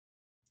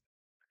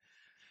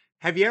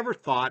Have you ever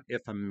thought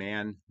if a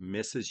man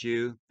misses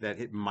you, that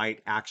it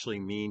might actually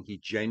mean he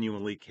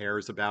genuinely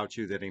cares about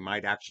you, that he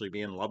might actually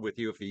be in love with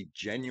you if he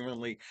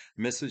genuinely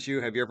misses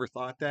you? Have you ever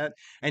thought that?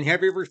 And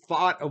have you ever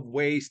thought of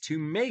ways to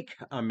make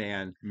a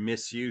man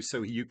miss you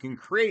so you can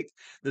create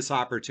this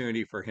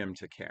opportunity for him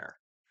to care?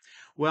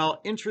 Well,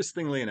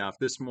 interestingly enough,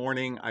 this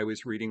morning I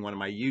was reading one of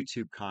my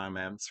YouTube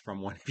comments from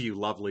one of you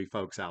lovely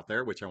folks out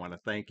there, which I want to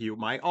thank you.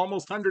 My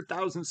almost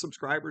 100,000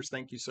 subscribers.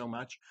 Thank you so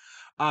much.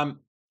 Um,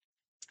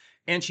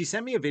 and she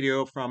sent me a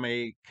video from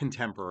a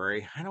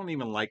contemporary. I don't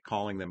even like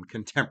calling them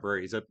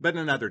contemporaries, but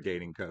another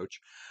dating coach,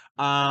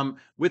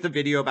 with a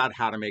video about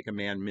how to make a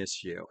man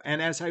miss you.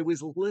 And as I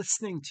was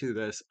listening to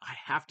this, I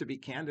have to be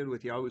candid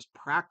with you. I was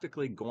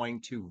practically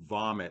going to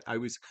vomit. I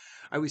was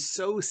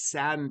so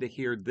saddened to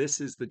hear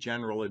this is the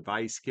general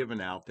advice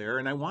given out there.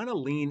 And I want to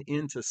lean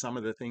into some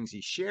of the things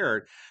he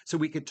shared so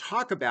we could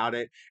talk about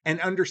it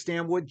and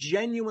understand what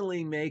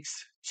genuinely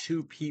makes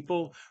two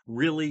people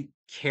really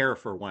care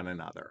for one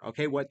another.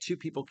 Okay, what two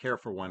people care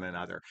for one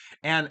another.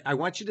 And I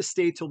want you to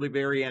stay till the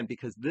very end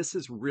because this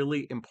is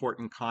really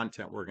important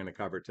content we're going to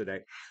cover today.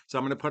 So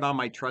I'm going to put on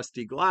my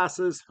trusty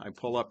glasses. I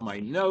pull up my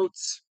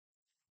notes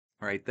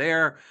right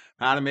there.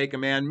 How to make a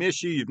man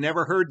miss you. You've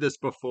never heard this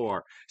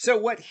before. So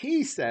what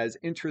he says,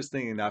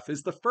 interesting enough,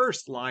 is the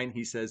first line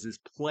he says is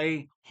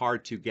play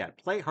hard to get.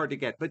 Play hard to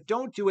get, but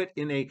don't do it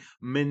in a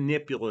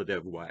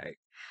manipulative way.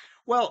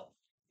 Well,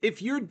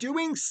 if you're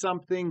doing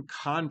something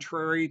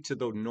contrary to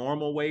the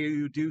normal way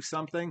you do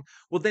something,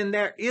 well, then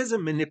there is a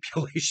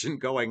manipulation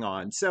going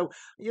on. So,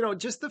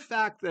 just the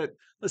fact that,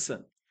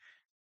 listen,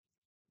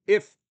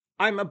 if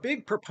I'm a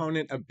big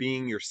proponent of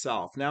being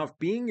yourself. Now, if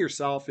being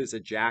yourself is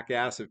a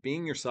jackass, if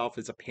being yourself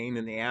is a pain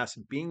in the ass,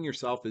 if being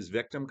yourself is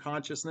victim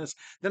consciousness,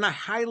 then I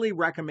highly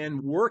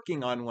recommend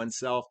working on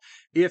oneself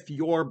if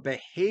your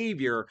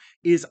behavior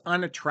is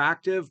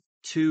unattractive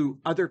to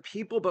other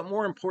people, but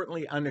more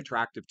importantly,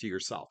 unattractive to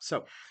yourself.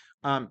 So,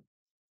 um,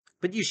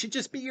 but you should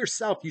just be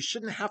yourself. You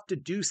shouldn't have to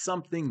do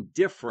something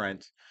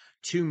different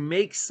to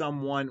make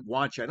someone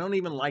want you. I don't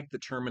even like the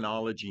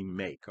terminology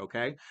make,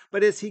 okay?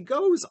 But as he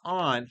goes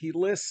on, he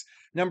lists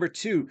number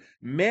two,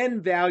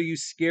 men value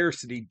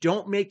scarcity.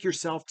 Don't make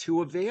yourself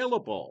too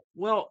available.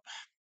 Well,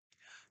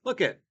 look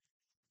at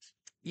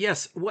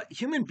yes, what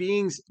human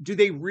beings do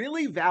they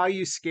really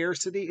value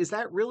scarcity? Is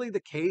that really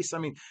the case? I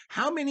mean,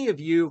 how many of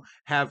you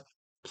have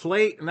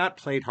not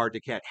played hard to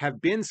get, have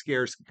been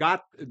scarce,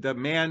 got the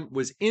man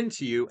was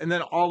into you, and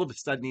then all of a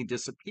sudden he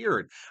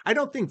disappeared? I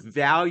don't think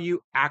value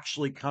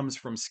actually comes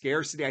from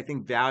scarcity. I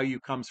think value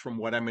comes from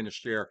what I'm going to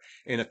share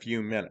in a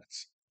few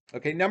minutes.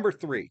 Okay, number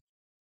three.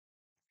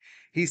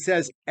 He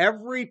says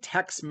every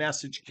text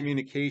message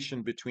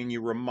communication between you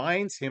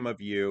reminds him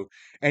of you,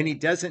 and he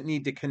doesn't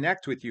need to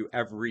connect with you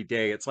every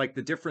day. It's like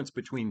the difference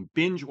between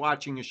binge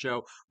watching a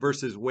show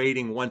versus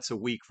waiting once a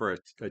week for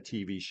a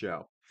TV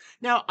show.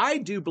 Now, I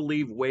do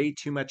believe way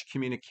too much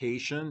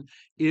communication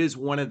is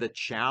one of the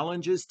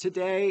challenges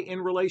today in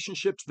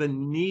relationships, the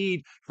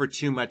need for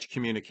too much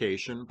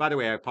communication. By the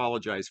way, I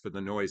apologize for the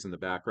noise in the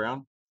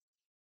background.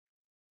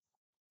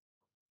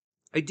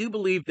 I do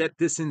believe that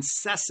this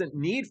incessant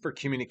need for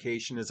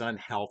communication is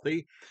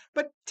unhealthy,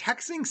 but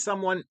texting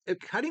someone,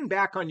 cutting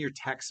back on your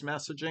text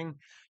messaging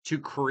to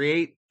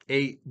create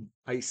a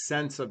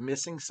sense of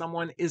missing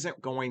someone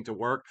isn't going to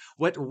work.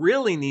 What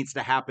really needs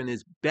to happen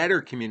is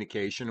better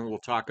communication, and we'll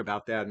talk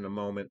about that in a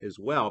moment as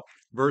well,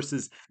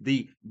 versus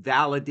the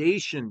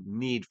validation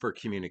need for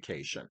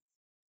communication.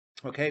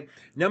 Okay.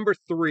 Number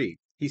three,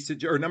 he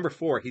said, or number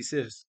four, he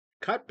says,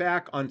 cut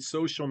back on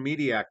social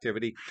media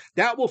activity.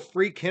 That will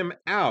freak him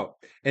out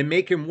and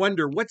make him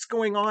wonder what's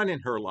going on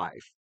in her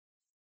life.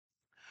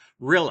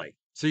 Really?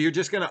 So you're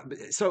just gonna,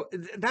 so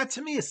that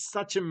to me is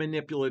such a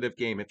manipulative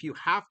game. If you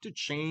have to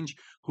change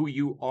who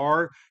you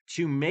are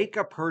to make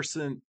a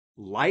person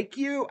like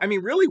you, I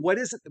mean, really, what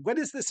is it? What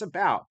is this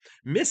about?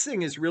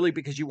 Missing is really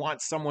because you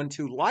want someone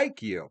to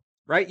like you,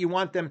 right? You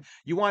want them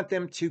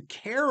to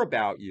care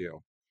about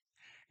you.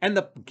 And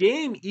the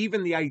game,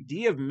 even the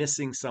idea of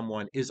missing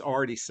someone is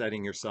already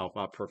setting yourself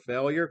up for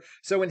failure.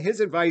 So in his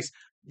advice,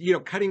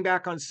 cutting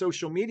back on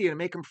social media to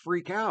make them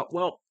freak out.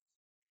 Well,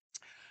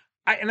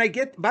 I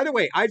get, by the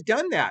way, I've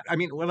done that. I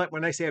mean,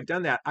 when I say I've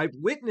done that, I've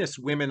witnessed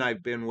women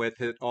I've been with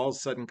that all of a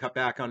sudden cut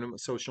back on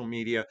social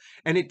media,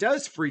 and it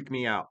does freak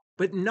me out,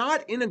 but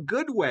not in a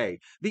good way.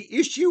 The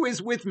issue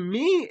is with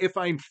me if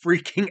I'm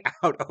freaking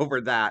out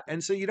over that.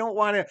 And so you don't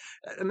want to,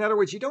 in other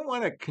words, you don't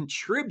want to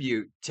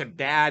contribute to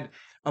bad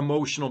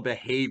emotional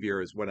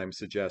behavior, is what I'm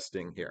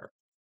suggesting here.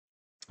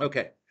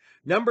 Okay.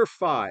 Number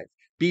five,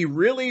 be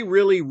really,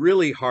 really,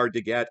 really hard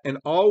to get and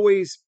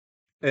always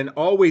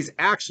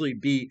actually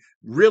be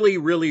really,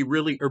 really,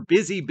 really, or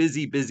busy,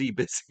 busy, busy,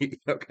 busy.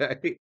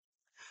 Okay.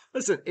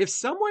 Listen, if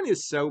someone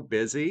is so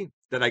busy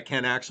that I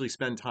can't actually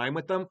spend time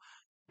with them,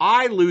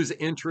 I lose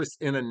interest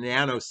in a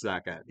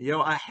nanosecond.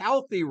 A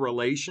healthy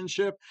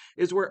relationship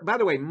is where, by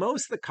the way,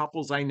 most of the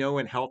couples I know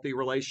in healthy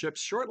relationships,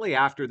 shortly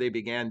after they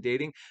began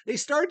dating, they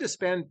started to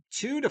spend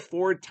 2 to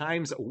 4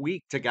 times a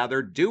week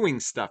together doing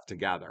stuff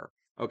together.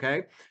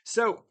 Okay.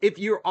 So if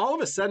you're all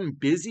of a sudden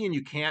busy and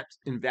you can't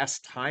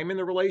invest time in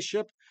the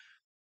relationship,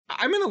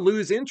 I'm going to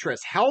lose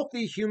interest.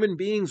 Healthy human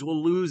beings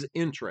will lose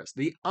interest.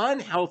 The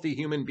unhealthy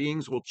human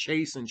beings will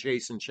chase and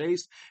chase and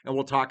chase. And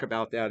we'll talk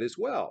about that as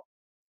well.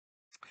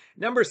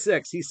 Number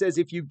six, he says,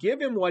 if you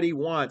give him what he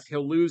wants,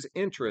 he'll lose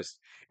interest.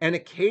 And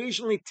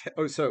occasionally,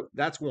 so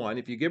that's one.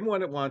 If you give him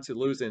what he wants, he'll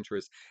lose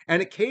interest.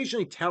 And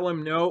occasionally tell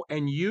him no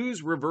and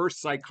use reverse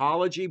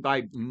psychology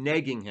by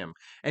negging him.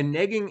 And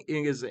negging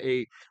is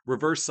a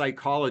reverse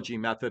psychology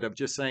method of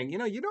just saying,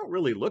 you don't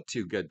really look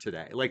too good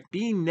today. Like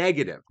being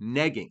negative,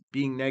 negging,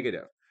 being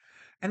negative.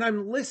 And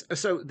I'm listening.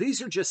 So these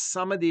are just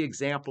some of the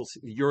examples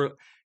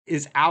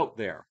is out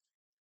there.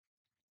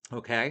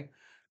 Okay.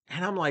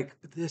 And I'm like,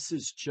 this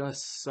is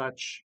just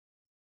such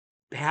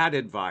bad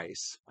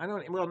advice.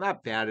 Well,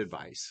 not bad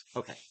advice.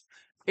 Okay.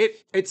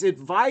 It's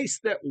advice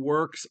that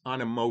works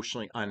on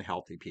emotionally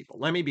unhealthy people.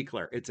 Let me be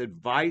clear. It's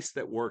advice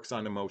that works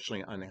on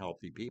emotionally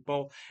unhealthy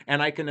people. And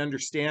I can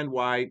understand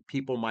why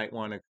people might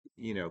want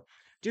to,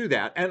 do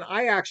that. And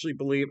I actually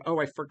believe, oh,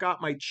 I forgot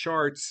my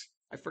charts.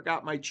 I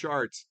forgot my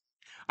charts.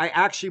 I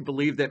actually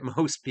believe that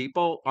most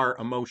people are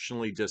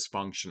emotionally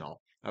dysfunctional.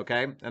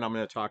 Okay. And I'm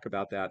going to talk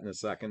about that in a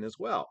second as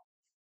well.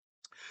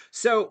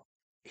 So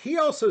he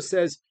also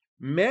says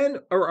men,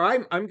 or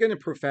I'm going to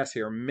profess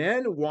here,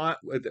 men want,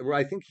 or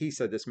I think he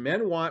said this,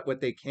 men want what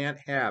they can't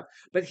have.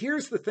 But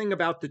here's the thing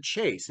about the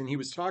chase, and he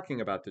was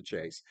talking about the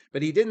chase,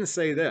 but he didn't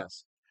say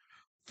this.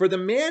 For the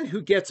man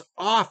who gets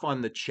off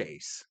on the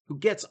chase, who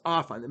gets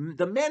off on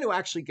the men who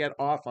actually get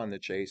off on the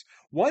chase,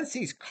 once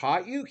he's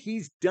caught you,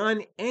 he's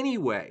done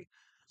anyway.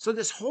 So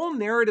this whole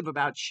narrative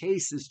about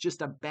chase is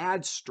just a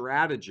bad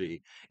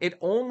strategy. It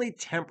only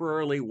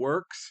temporarily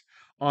works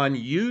on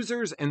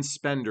users and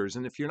spenders.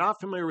 And if you're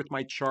not familiar with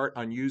my chart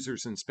on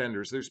users and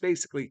spenders, there's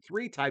basically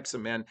three types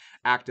of men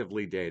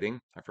actively dating.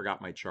 I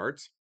forgot my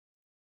charts.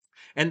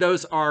 And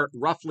those are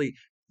roughly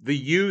the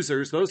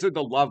users. Those are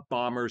the love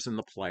bombers and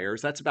the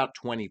players. That's about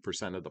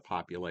 20% of the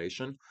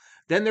population.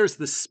 Then there's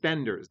the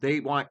spenders. They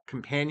want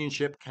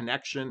companionship,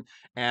 connection,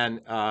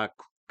 and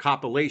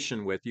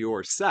copulation with you,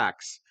 or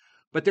sex.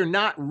 But they're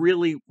not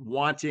really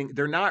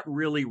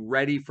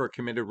ready for a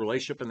committed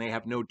relationship, and they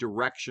have no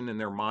direction in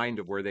their mind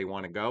of where they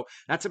want to go.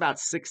 That's about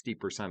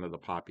 60% of the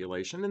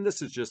population. And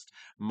this is just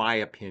my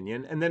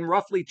opinion. And then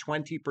roughly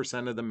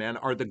 20% of the men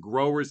are the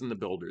growers and the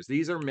builders.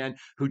 These are men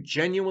who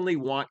genuinely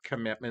want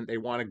commitment. They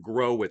want to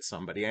grow with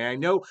somebody. And I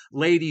know,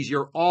 ladies,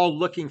 you're all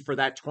looking for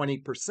that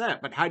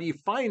 20%, but how do you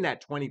find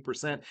that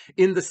 20%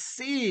 in the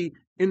sea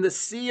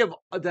of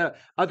the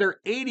other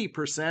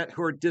 80%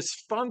 who are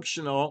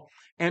dysfunctional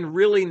and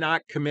really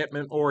not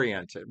commitment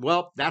oriented?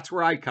 Well, that's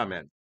where I come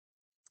in.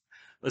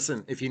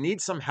 Listen, if you need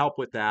some help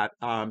with that,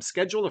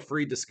 schedule a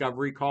free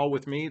discovery call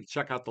with me.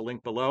 Check out the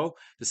link below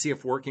to see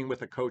if working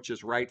with a coach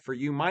is right for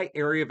you. My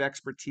area of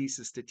expertise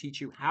is to teach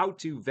you how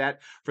to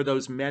vet for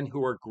those men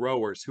who are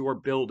growers, who are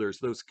builders,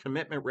 those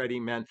commitment ready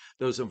men,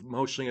 those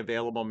emotionally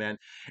available men.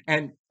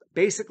 And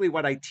basically,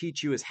 what I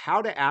teach you is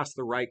how to ask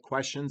the right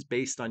questions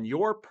based on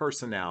your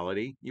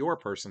personality,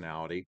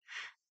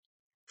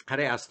 how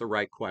to ask the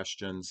right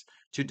questions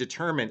to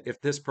determine if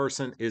this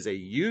person is a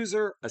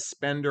user, a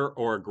spender,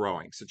 or a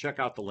growing. So check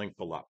out the link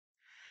below. All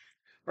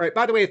right.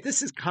 By the way, if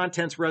this is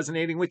content's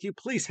resonating with you,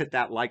 please hit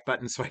that like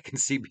button so I can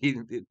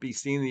be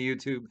seeing the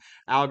YouTube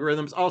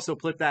algorithms. Also,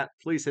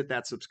 please hit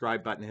that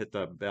subscribe button, hit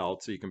the bell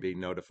so you can be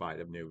notified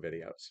of new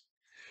videos.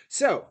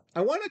 So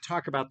I want to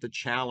talk about the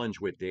challenge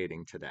with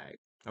dating today.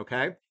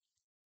 Okay.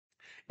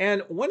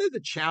 And one of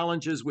the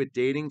challenges with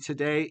dating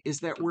today is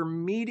that we're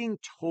meeting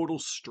total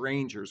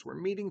strangers.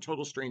 We're meeting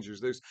total strangers.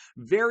 There's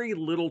very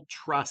little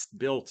trust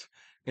built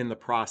in the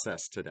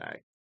process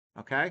today.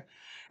 Okay.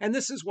 And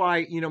this is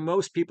why,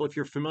 most people, if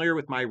you're familiar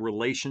with my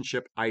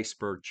relationship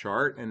iceberg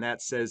chart, and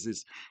that says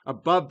is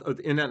above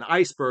in an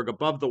iceberg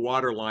above the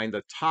waterline,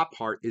 the top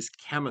part is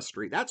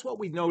chemistry. That's what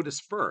we notice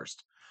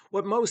first.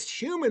 What most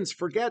humans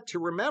forget to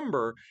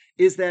remember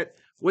is that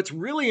what's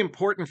really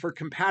important for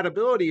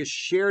compatibility is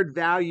shared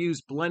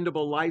values,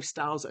 blendable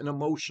lifestyles, and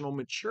emotional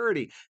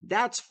maturity.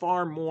 That's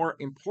far more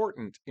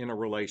important in a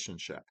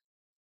relationship.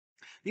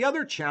 The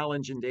other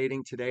challenge in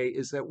dating today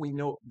is that we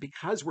know,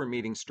 because we're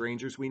meeting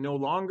strangers, we no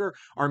longer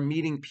are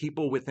meeting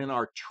people within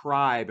our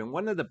tribe. And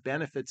one of the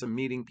benefits of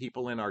meeting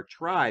people in our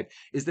tribe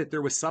is that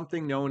there was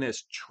something known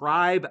as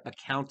tribe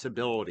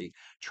accountability.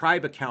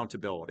 Tribe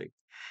accountability.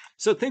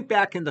 So think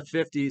back in the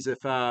 50s,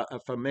 if a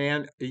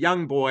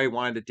young boy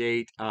wanted to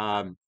date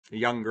a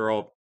young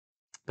girl,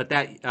 but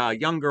that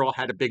young girl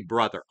had a big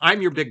brother.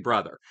 I'm your big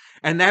brother.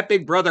 And that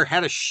big brother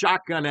had a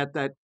shotgun at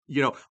that,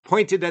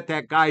 pointed at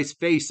that guy's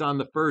face on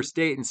the first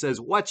date and says,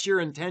 "What's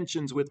your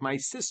intentions with my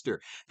sister?"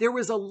 There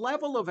was a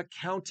level of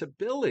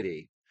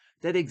accountability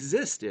that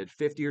existed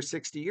 50 or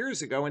 60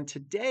 years ago. And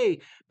today,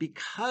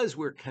 because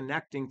we're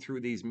connecting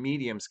through these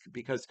mediums,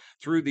 because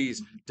through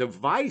these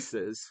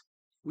devices,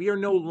 we are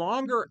no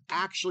longer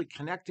actually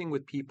connecting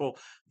with people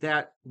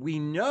that we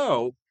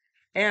know.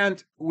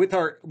 And with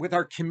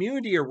our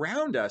community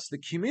around us, the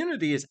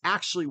community is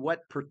actually what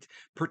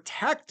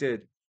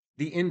protected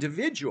the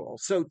individual.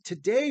 So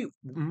today,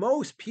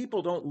 most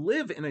people don't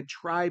live in a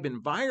tribe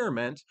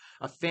environment,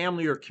 a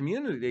family or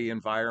community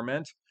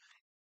environment,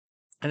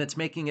 and it's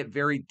making it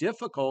very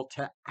difficult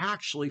to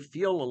actually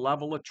feel a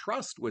level of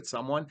trust with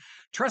someone,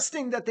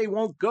 trusting that they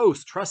won't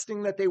ghost,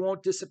 trusting that they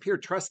won't disappear,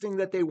 trusting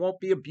that they won't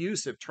be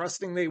abusive,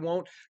 trusting they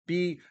won't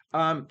be,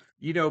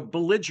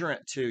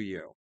 belligerent to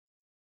you.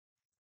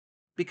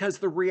 Because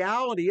the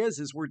reality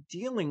is we're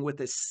dealing with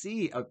a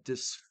sea of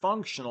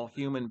dysfunctional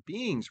human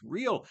beings,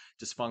 real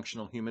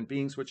dysfunctional human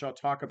beings, which I'll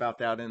talk about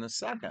that in a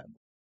second.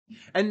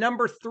 And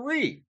number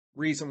three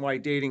reason why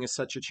dating is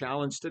such a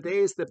challenge today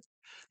is that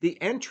the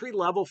entry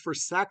level for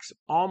sex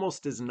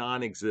almost is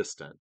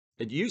non-existent.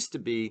 It used to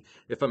be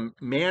if a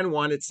man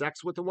wanted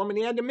sex with a woman,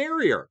 he had to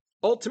marry her.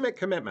 Ultimate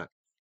commitment.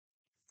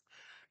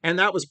 And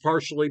that was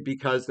partially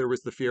because there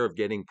was the fear of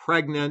getting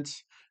pregnant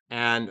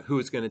and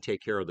who's going to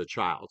take care of the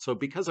child. So,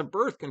 because of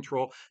birth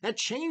control, that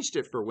changed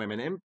it for women.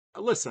 And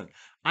listen,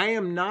 I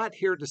am not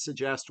here to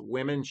suggest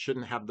women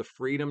shouldn't have the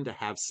freedom to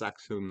have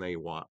sex whom they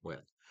want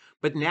with.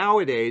 But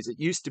nowadays, it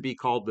used to be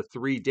called the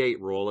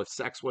 3-date rule. If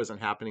sex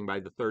wasn't happening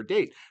by the third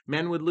date,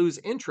 men would lose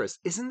interest.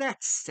 Isn't that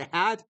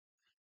sad?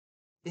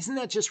 Isn't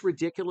that just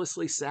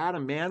ridiculously sad?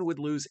 A man would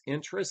lose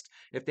interest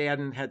if they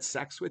hadn't had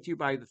sex with you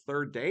by the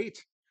third date.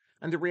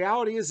 And the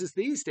reality is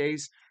these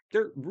days,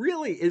 there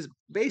really is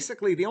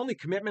basically the only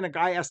commitment a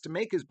guy has to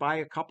make is buy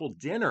a couple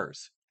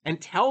dinners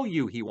and tell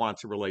you he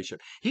wants a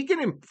relationship. He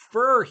can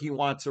infer he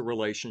wants a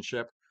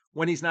relationship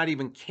when he's not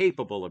even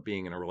capable of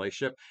being in a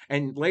relationship.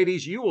 And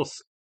ladies, you will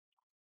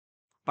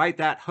bite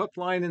that hook,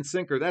 line, and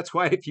sinker. That's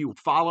why if you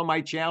follow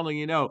my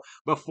channel,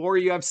 before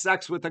you have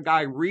sex with a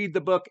guy, read the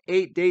book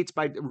Eight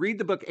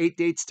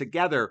Dates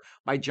Together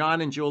by John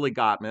and Julie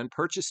Gottman.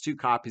 Purchase 2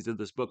 copies of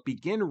this book.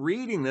 Begin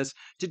reading this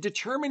to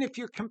determine if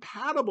you're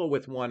compatible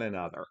with one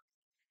another.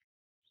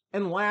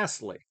 And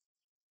lastly,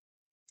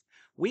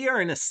 we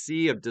are in a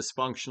sea of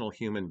dysfunctional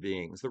human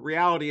beings. The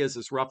reality is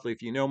roughly,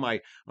 if you know my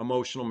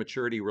emotional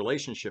maturity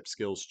relationship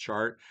skills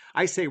chart,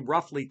 I say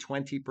roughly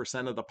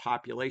 20% of the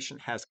population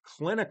has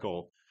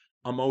clinical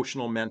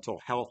emotional mental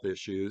health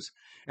issues.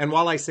 And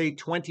while I say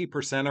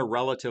 20% are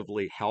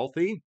relatively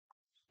healthy,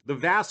 the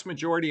vast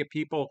majority of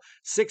people,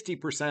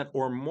 60%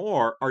 or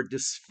more, are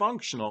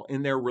dysfunctional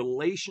in their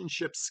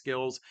relationship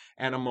skills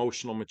and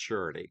emotional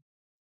maturity.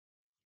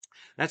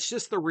 That's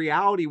just the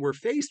reality we're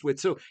faced with.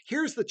 So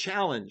here's the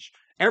challenge.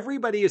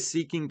 Everybody is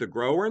seeking the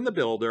grower and the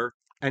builder,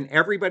 and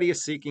everybody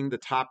is seeking the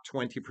top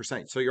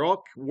 20%. So you're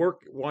all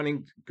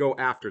wanting to go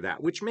after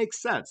that, which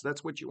makes sense.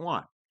 That's what you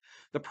want.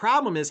 The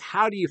problem is,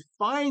 how do you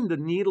find the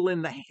needle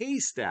in the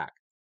haystack?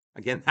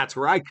 Again, that's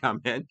where I come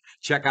in.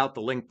 Check out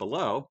the link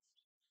below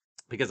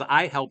because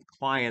I help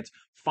clients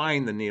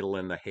find the needle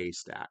in the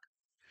haystack.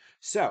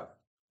 So,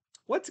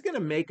 what's going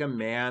to make a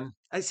man?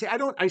 I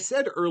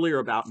said earlier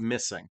about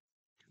missing.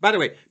 By the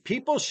way,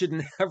 people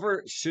should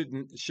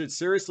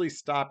seriously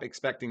stop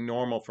expecting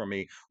normal from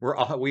me.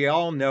 We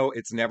all know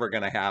it's never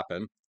going to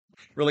happen.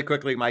 Really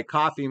quickly, my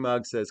coffee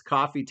mug says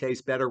coffee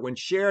tastes better when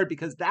shared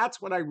because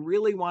that's what I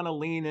really want to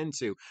lean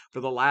into for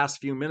the last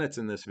few minutes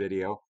in this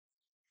video.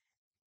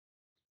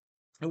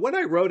 And what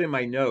I wrote in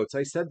my notes,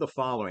 I said the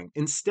following.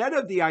 Instead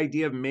of the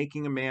idea of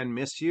making a man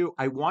miss you,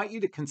 I want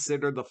you to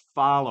consider the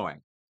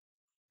following.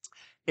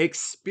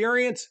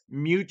 Experience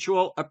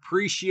mutual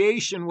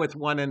appreciation with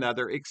one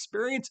another.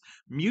 Experience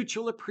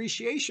mutual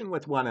appreciation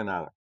with one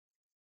another.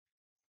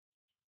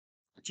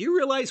 Do you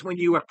realize when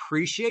you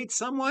appreciate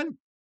someone,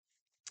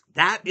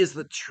 that is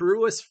the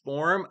truest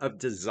form of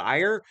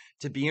desire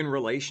to be in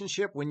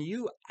relationship? When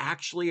you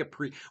actually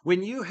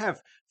when you have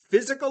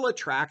physical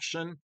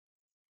attraction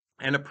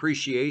and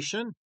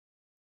appreciation,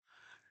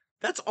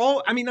 that's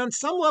all. I mean, on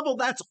some level,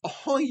 that's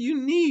all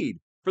you need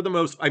for the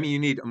most. I mean, you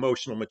need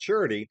emotional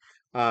maturity,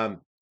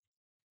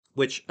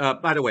 which,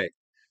 by the way,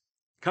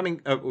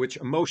 which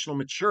emotional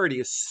maturity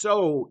is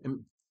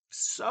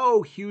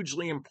so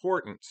hugely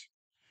important.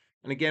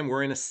 And again,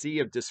 we're in a sea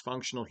of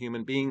dysfunctional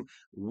human being,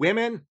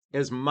 women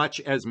as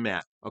much as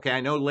men. Okay, I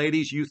know,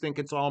 ladies, you think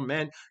it's all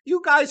men.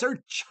 You guys are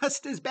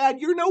just as bad.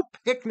 You're no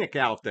picnic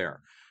out there.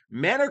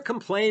 Men are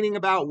complaining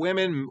about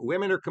women.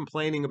 Women are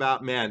complaining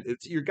about men.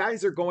 You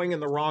guys are going in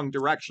the wrong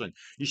direction.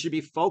 You should be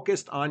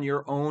focused on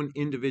your own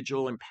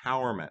individual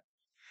empowerment.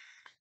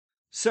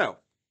 So,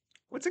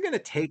 what's it going to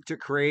take to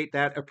create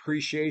that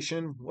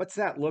appreciation? What's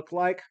that look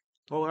like?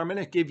 Well, I'm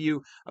going to give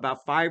you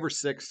about 5 or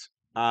 6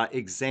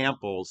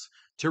 examples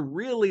to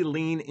really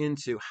lean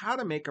into how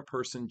to make a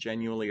person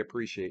genuinely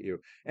appreciate you.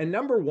 And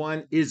number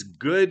 1 is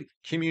good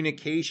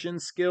communication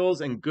skills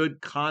and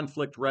good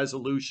conflict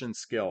resolution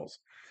skills.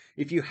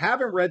 If you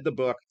haven't read the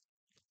book,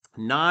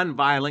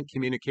 Nonviolent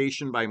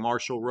Communication by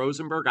Marshall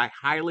Rosenberg. I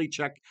highly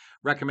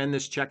recommend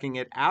checking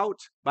it out.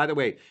 By the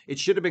way, it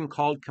should have been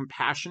called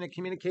Compassionate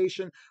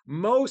Communication.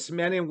 Most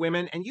men and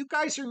women, and you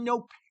guys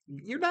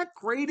you're not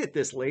great at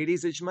this,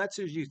 ladies, as much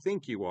as you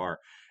think you are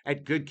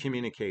at good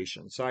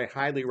communication. So I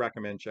highly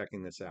recommend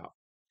checking this out.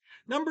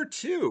 Number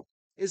 2,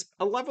 is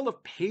a level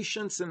of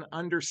patience and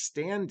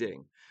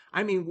understanding.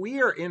 I mean,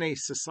 we are in a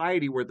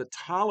society where the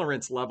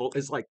tolerance level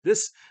is like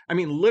this. I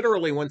mean,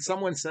 literally, when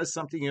someone says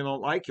something you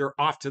don't like, you're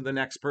off to the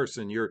next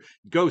person. You're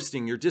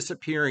ghosting, you're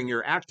disappearing,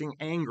 you're acting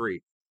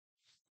angry.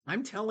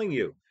 I'm telling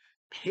you,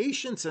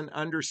 patience and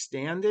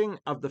understanding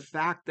of the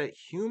fact that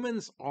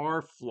humans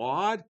are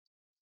flawed,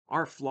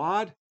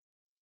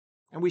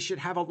 and we should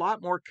have a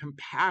lot more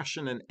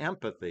compassion and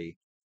empathy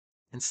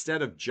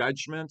instead of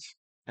judgment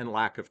and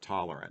lack of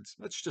tolerance.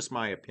 That's just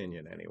my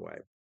opinion anyway.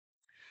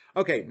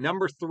 Okay,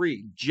 number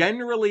three,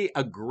 generally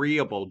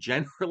agreeable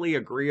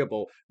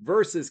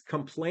versus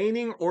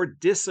complaining or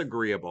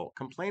disagreeable.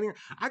 Complaining,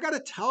 I got to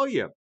tell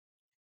you,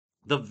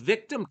 the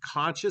victim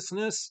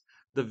consciousness,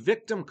 the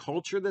victim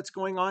culture that's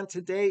going on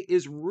today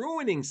is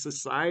ruining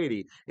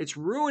society. It's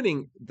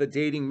ruining the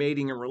dating,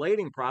 mating, and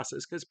relating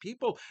process because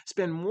people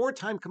spend more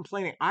time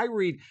complaining. I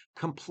read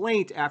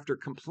complaint after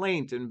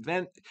complaint and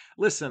vent.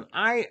 Listen,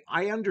 I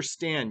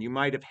understand you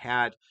might have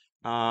had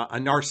a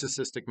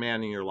narcissistic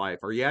man in your life,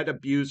 or you had an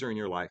abuser in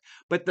your life.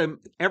 But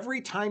every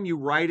time you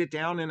write it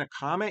down in a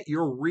comment,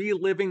 you're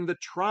reliving the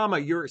trauma.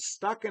 You're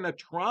stuck in a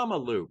trauma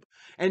loop.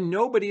 And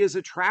nobody is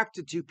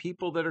attracted to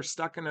people that are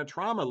stuck in a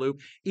trauma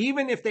loop,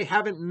 even if they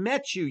haven't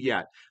met you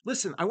yet.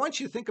 Listen, I want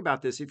you to think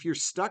about this. If you're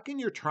stuck in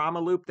your trauma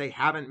loop, they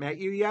haven't met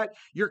you yet,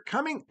 you're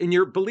coming, and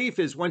your belief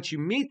is once you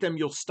meet them,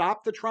 you'll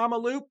stop the trauma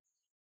loop.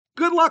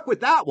 Good luck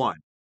with that one,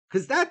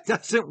 because that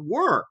doesn't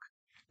work.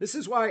 This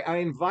is why I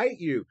invite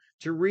you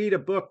to read a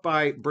book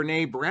by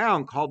Brene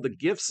Brown called The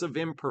Gifts of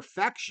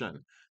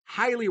Imperfection.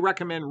 Highly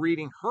recommend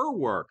reading her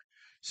work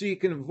so you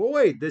can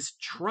avoid this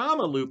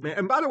trauma loop.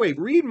 And by the way,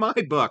 read my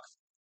book,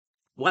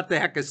 What the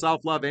Heck is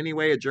Self-Love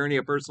Anyway? A Journey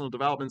of Personal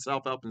Development,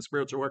 Self-Help, and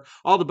Spiritual Work.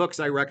 All the books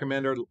I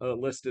recommend are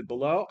listed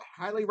below.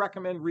 I highly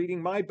recommend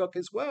reading my book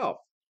as well.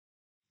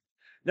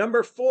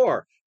 Number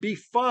four, be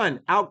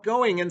fun,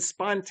 outgoing, and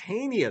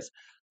spontaneous.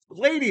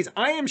 Ladies,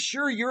 I am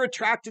sure you're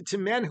attracted to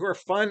men who are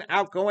fun,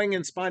 outgoing,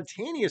 and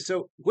spontaneous.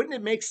 So wouldn't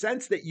it make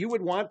sense that you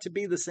would want to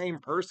be the same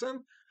person?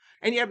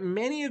 And yet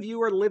many of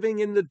you are living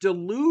in the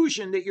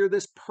delusion that you're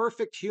this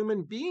perfect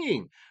human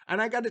being.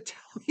 And I got to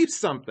tell you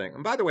something.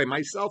 And by the way,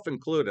 myself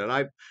included,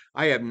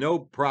 I have no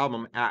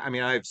problem. I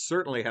mean, I've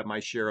certainly had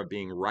my share of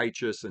being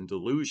righteous and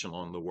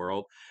delusional in the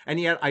world. And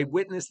yet I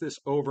witness this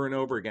over and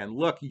over again.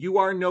 Look, you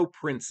are no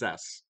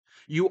princess.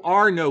 You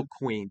are no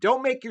queen.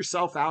 Don't make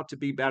yourself out to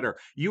be better.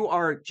 You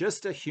are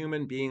just a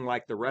human being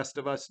like the rest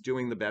of us,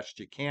 doing the best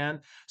you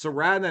can. So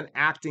rather than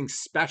acting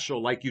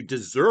special like you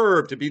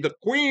deserve to be the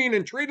queen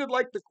and treated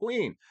like the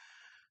queen,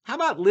 how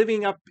about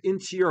living up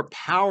into your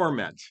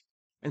empowerment?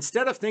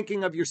 Instead of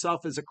thinking of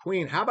yourself as a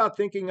queen, how about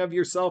thinking of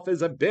yourself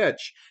as a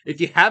bitch?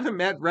 If you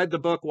haven't read the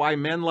book, Why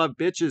Men Love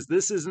Bitches,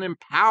 this is an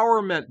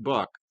empowerment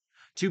book.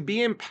 To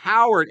be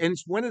empowered. And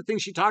one of the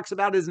things she talks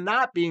about is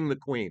not being the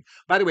queen.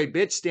 By the way,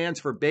 bitch stands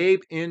for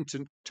babe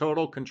into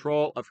total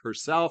control of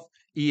herself.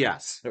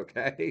 ES.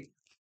 Okay.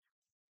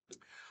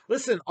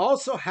 Listen,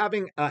 also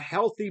having a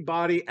healthy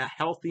body, a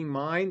healthy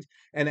mind,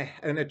 and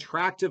an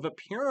attractive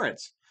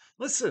appearance.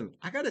 Listen,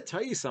 I got to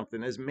tell you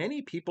something. As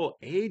many people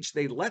age,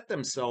 they let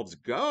themselves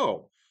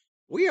go.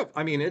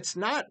 I mean, it's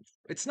not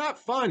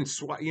fun,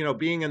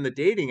 being in the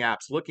dating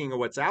apps, looking at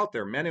what's out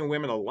there, men and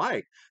women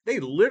alike. They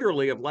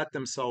literally have let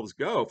themselves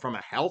go from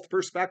a health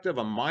perspective,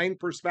 a mind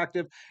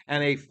perspective,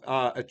 and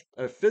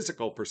a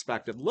physical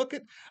perspective.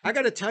 I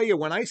got to tell you,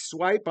 when I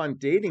swipe on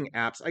dating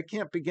apps, I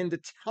can't begin to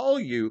tell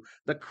you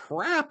the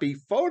crappy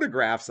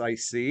photographs I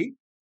see.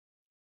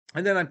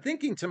 And then I'm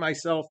thinking to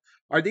myself,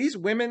 are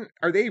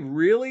they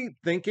really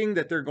thinking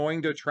that they're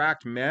going to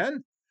attract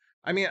men?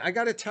 I mean, I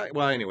got to tell you,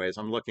 well, anyways,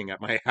 I'm looking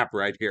at my app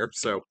right here.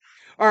 So,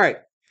 all right.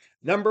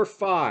 Number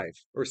five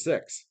or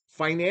six,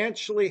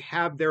 financially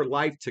have their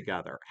life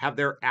together, have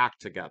their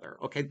act together.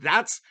 Okay.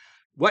 That's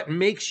what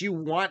makes you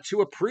want to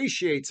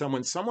appreciate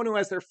someone who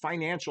has their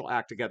financial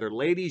act together.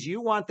 Ladies,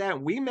 you want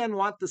that. We men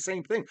want the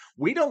same thing.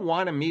 We don't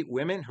want to meet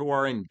women who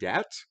are in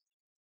debt.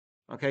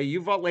 Okay,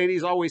 you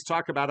ladies always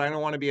talk about, I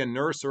don't want to be a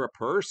nurse or a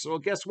purse. Well,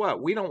 guess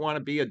what? We don't want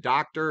to be a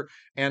doctor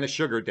and a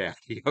sugar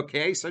daddy.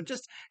 Okay, so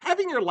just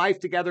having your life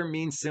together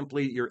means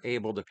simply you're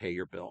able to pay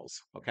your bills.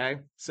 Okay,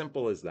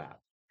 simple as that.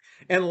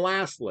 And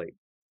lastly,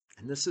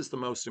 and this is the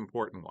most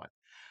important one,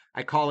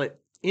 I call it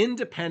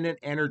independent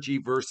energy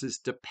versus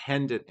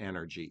dependent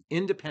energy.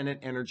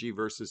 Independent energy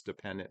versus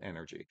dependent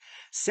energy.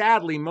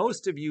 Sadly,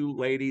 most of you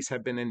ladies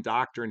have been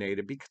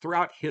indoctrinated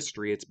throughout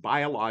history. It's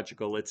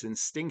biological, it's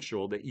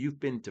instinctual that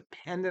you've been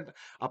dependent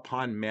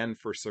upon men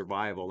for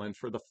survival. And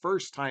for the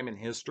first time in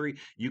history,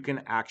 you can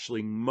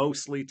actually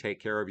mostly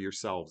take care of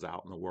yourselves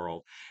out in the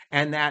world.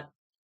 And that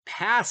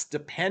past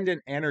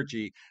dependent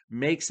energy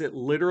makes it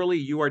literally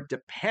you are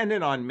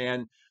dependent on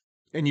men,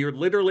 and you're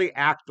literally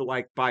act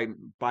like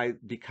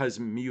because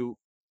you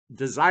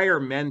desire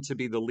men to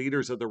be the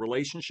leaders of the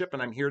relationship.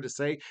 And I'm here to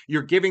say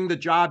you're giving the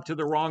job to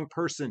the wrong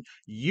person.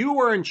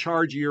 You are in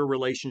charge of your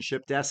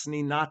relationship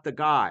destiny, not the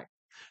guy.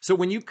 So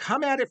when you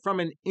come at it from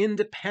an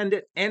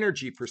independent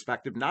energy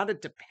perspective, not a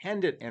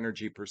dependent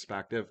energy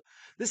perspective,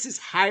 this is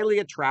highly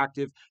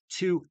attractive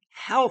to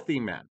healthy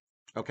men.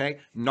 Okay.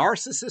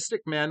 Narcissistic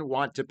men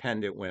want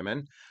dependent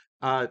women.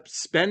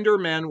 Spender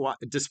men want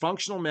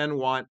dysfunctional men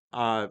want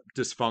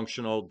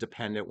dysfunctional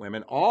dependent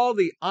women. All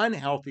the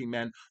unhealthy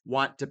men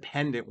want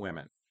dependent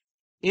women.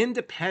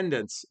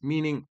 Independence,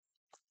 meaning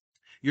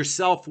your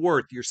self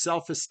worth, your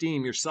self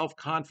esteem, your self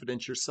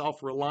confidence, your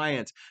self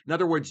reliance. In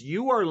other words,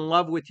 you are in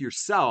love with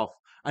yourself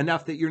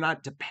enough that you're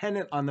not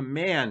dependent on the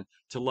man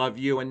to love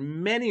you.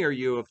 And many of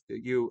you, if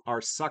you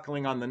are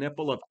suckling on the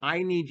nipple of,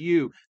 I need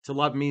you to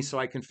love me so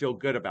I can feel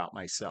good about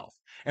myself.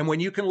 And when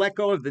you can let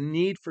go of the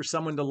need for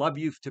someone to love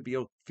you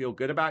to feel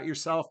good about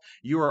yourself,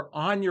 you are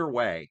on your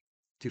way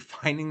to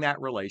finding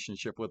that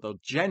relationship where they'll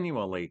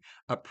genuinely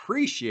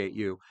appreciate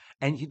you,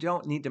 and you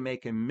don't need to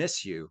make him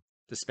miss you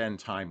to spend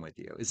time with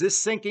you. Is this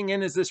sinking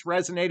in? Is this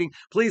resonating?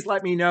 Please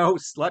let me know.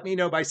 Let me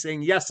know by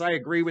saying, yes, I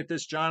agree with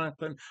this,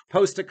 Jonathan.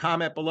 Post a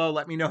comment below.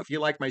 Let me know if you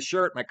like my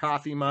shirt, my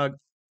coffee mug,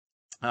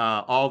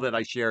 all that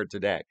I shared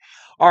today.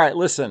 All right,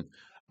 listen.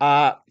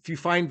 If you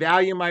find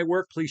value in my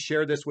work, please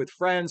share this with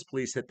friends.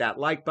 Please hit that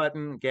like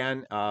button.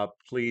 Again,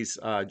 please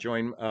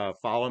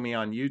follow me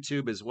on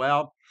YouTube as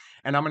well.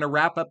 And I'm going to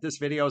wrap up this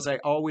video as I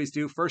always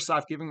do. First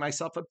off, giving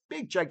myself a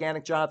big,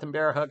 gigantic Jonathan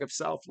Bear hug of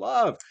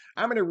self-love.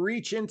 I'm going to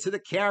reach into the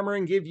camera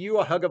and give you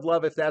a hug of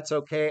love if that's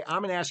okay.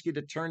 I'm going to ask you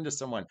to turn to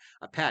someone,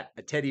 a pet,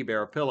 a teddy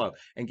bear, a pillow,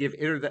 and give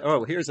it or them,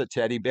 oh, here's a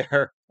teddy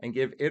bear, and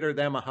give it or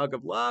them a hug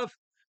of love,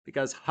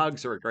 because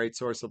hugs are a great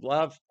source of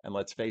love. And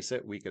let's face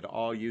it, we could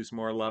all use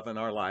more love in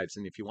our lives.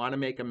 And if you want to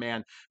make a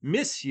man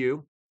miss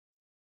you,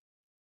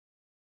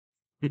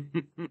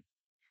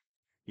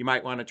 you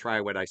might want to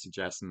try what I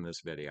suggest in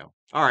this video.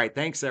 All right.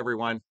 Thanks,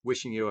 everyone.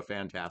 Wishing you a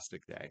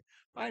fantastic day.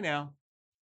 Bye now.